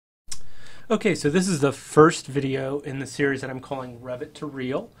Okay, so this is the first video in the series that I'm calling Revit to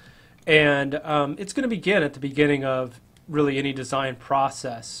Real, and it's going to begin at the beginning of really any design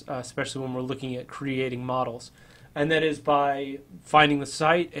process, especially when we're looking at creating models, and that is by finding the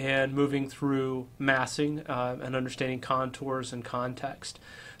site and moving through massing and understanding contours and context.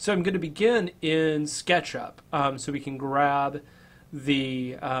 So I'm going to begin in SketchUp so we can grab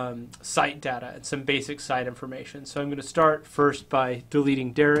the site data and some basic site information. So I'm going to start first by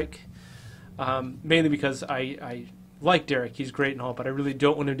deleting Derek. Mainly because I like Derek, he's great and all, but I really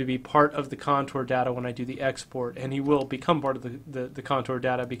don't want him to be part of the contour data when I do the export, and he will become part of the contour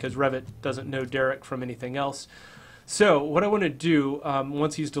data because Revit doesn't know Derek from anything else. So what I want to do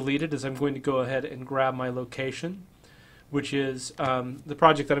once he's deleted is I'm going to go ahead and grab my location, which is the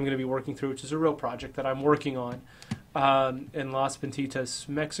project that I'm going to be working through, which is a real project that I'm working on in Las Pintitas,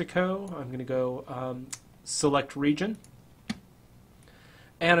 Mexico. I'm going to go select region.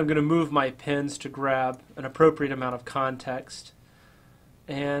 And I'm going to move my pins to grab an appropriate amount of context.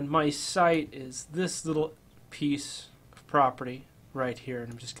 And my site is this little piece of property right here.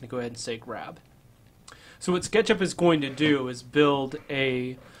 And I'm just going to go ahead and say grab. So what SketchUp is going to do is build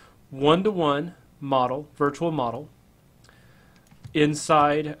a one-to-one model, virtual model,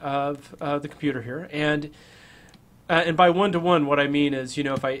 inside of the computer here. And by one-to-one, what I mean is, you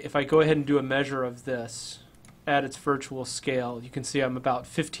know, if I go ahead and do a measure of this at its virtual scale, you can see I'm about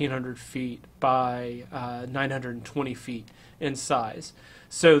 1,500 feet by 920 feet in size.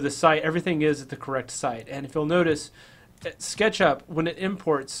 So the site, everything is at the correct site. And if you'll notice, SketchUp, when it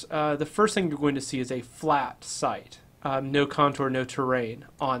imports, the first thing you're going to see is a flat site. No contour, no terrain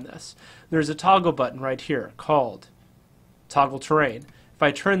on this. There's a toggle button right here called Toggle Terrain. If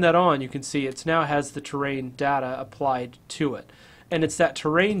I turn that on, you can see it now has the terrain data applied to it. And it's that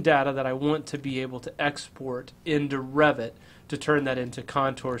terrain data that I want to be able to export into Revit to turn that into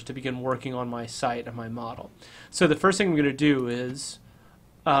contours to begin working on my site and my model. So the first thing I'm going to do is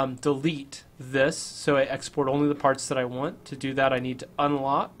delete this, so I export only the parts that I want. To do that, I need to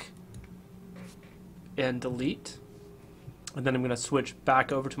unlock and delete. And then I'm going to switch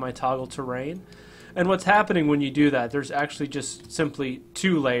back over to my toggle terrain. And what's happening when you do that, there's actually just simply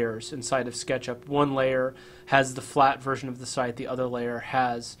two layers inside of SketchUp. One layer has the flat version of the site, the other layer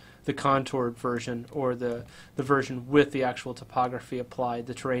has the contoured version, or the version with the actual topography applied,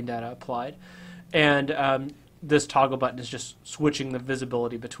 the terrain data applied. And this toggle button is just switching the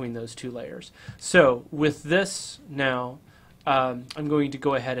visibility between those two layers. So with this now, I'm going to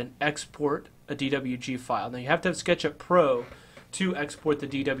go ahead and export a DWG file. Now you have to have SketchUp Pro to export the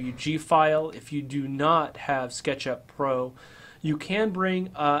DWG file. If you do not have SketchUp Pro, you can bring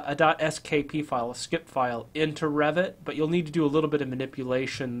a .skp file, a skip file, into Revit, but you'll need to do a little bit of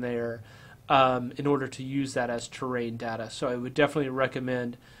manipulation there in order to use that as terrain data. So I would definitely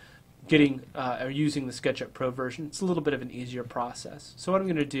recommend getting or using the SketchUp Pro version. It's a little bit of an easier process. So what I'm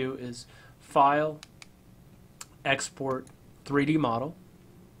going to do is File, Export 3D Model.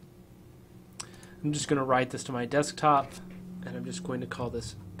 I'm just going to write this to my desktop, and I'm just going to call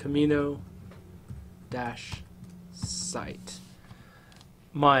this Camino-Site.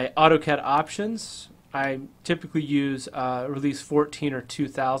 My AutoCAD options, I typically use release 14 or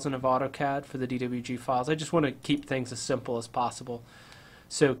 2000 of AutoCAD for the DWG files. I just want to keep things as simple as possible.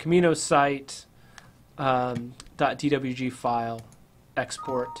 So Camino-Site .dwg file,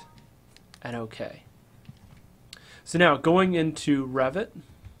 export, and OK. So now going into Revit,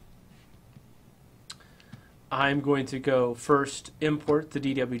 I'm going to go first import the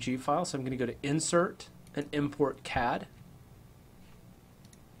DWG file. So I'm going to go to Insert and Import CAD.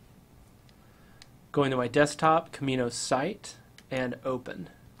 Going to my desktop, Camino-Site, and Open.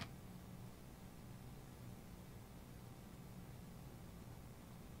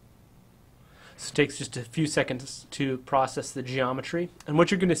 So it takes just a few seconds to process the geometry. And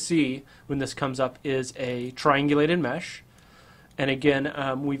what you're going to see when this comes up is a triangulated mesh. And again,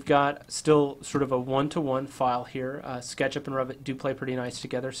 we've got still sort of a one-to-one file here. SketchUp and Revit do play pretty nice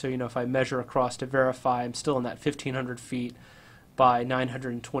together. So, you know, if I measure across to verify, I'm still in that 1,500 feet by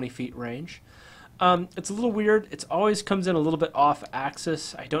 920 feet range. It's a little weird. It always comes in a little bit off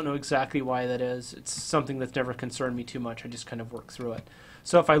axis. I don't know exactly why that is. It's something that's never concerned me too much. I just kind of work through it.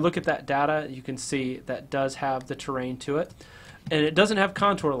 So if I look at that data, you can see that does have the terrain to it. And it doesn't have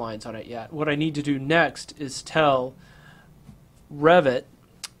contour lines on it yet. What I need to do next is tell Revit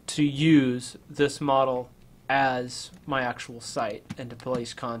to use this model as my actual site and to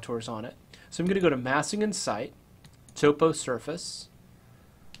place contours on it. So I'm going to go to Massing and Site, Topo Surface,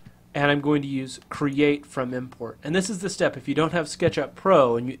 and I'm going to use Create from Import. And this is the step. If you don't have SketchUp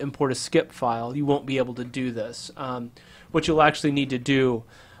Pro and you import a skip file, you won't be able to do this. What you'll actually need to do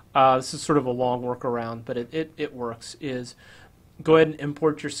this is sort of a long workaround, but it works, is go ahead and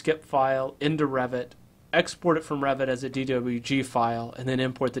import your skip file into Revit, export it from Revit as a DWG file, and then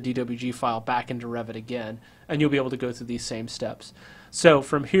import the DWG file back into Revit again, and you'll be able to go through these same steps. So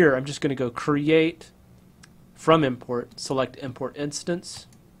from here, I'm just going to go create from import, select import instance,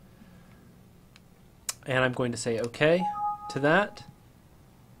 and I'm going to say OK to that.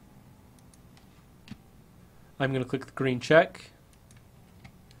 I'm going to click the green check,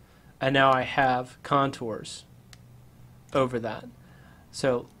 and now I have contours over that.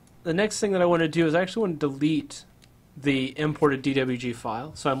 So the next thing that I want to do is I actually want to delete the imported DWG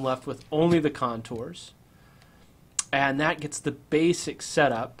file, so I'm left with only the contours, and that gets the basic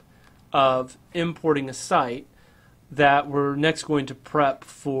setup of importing a site that we're next going to prep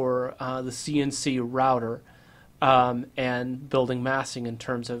for the CNC router and building massing in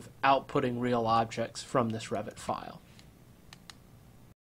terms of outputting real objects from this Revit file.